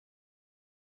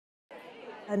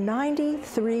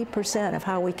93% of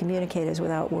how we communicate is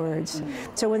without words.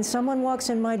 So when someone walks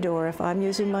in my door, if I'm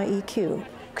using my EQ,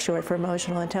 short for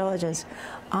emotional intelligence,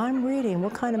 I'm reading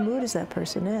what kind of mood is that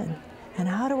person in. And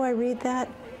how do I read that?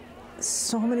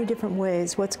 So many different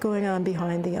ways. What's going on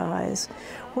behind the eyes?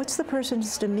 What's the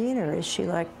person's demeanor? Is she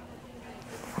like,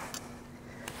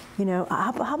 you know,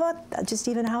 how about just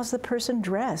even how's the person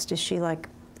dressed? Is she like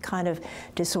kind of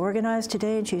disorganized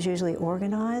today and she's usually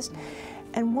organized?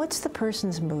 And what's the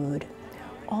person's mood?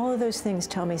 All of those things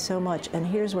tell me so much. And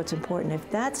here's what's important. If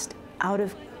that's out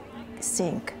of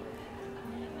sync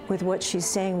with what she's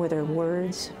saying with her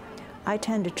words, I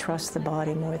tend to trust the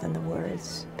body more than the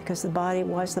words. Because the body,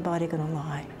 why's the body gonna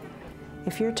lie?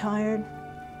 If you're tired,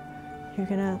 you're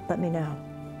gonna let me know.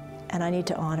 And I need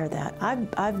to honor that.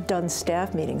 I've done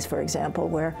staff meetings, for example,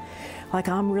 where like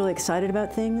I'm really excited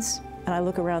about things, and I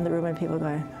look around the room and people are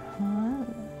going, huh?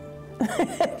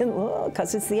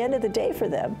 Because it's the end of the day for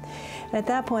them. And at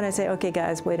that point I say, okay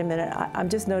guys, wait a minute, I'm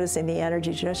just noticing the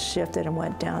energy just shifted and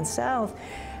went down south.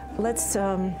 Let's,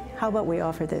 how about we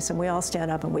offer this? And we all stand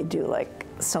up and we do like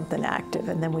something active,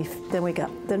 and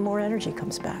then more energy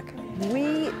comes back.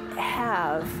 We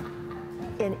have,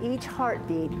 in each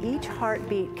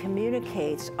heartbeat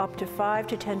communicates up to 5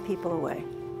 to 10 people away.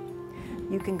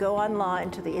 You can go online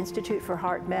to the Institute for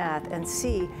Heart Math and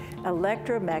see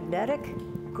electromagnetic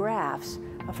graphs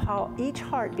of how each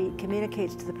heartbeat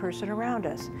communicates to the person around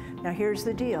us. Now here's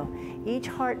the deal. Each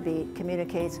heartbeat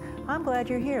communicates, I'm glad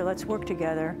you're here, let's work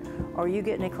together. Or are you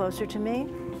getting any closer to me?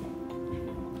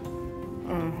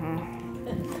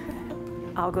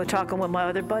 I'll go talking with my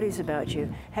other buddies about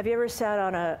you. Have you ever sat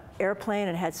on an airplane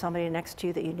and had somebody next to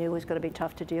you that you knew was going to be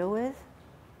tough to deal with?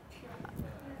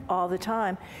 All the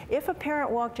time. If a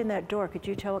parent walked in that door, could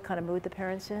you tell what kind of mood the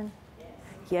parent's in?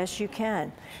 Yes, you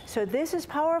can. So this is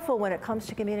powerful when it comes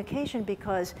to communication,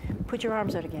 because, put your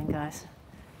arms out again, guys.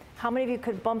 How many of you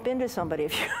could bump into somebody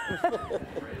if you...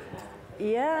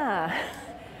 Yeah.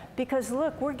 Because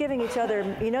look, we're giving each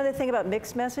other, you know the thing about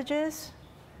mixed messages?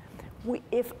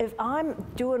 If I'm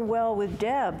doing well with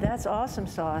Deb, that's awesome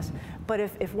sauce. But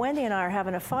if Wendy and I are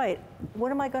having a fight,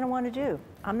 what am I going to want to do?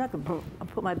 I'm not going to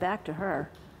put my back to her.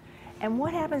 And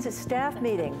what happens at staff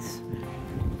meetings?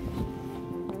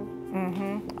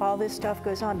 All this stuff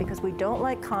goes on because we don't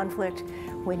like conflict.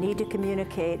 We need to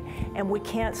communicate, and we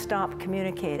can't stop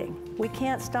communicating. We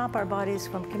can't stop our bodies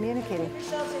from communicating.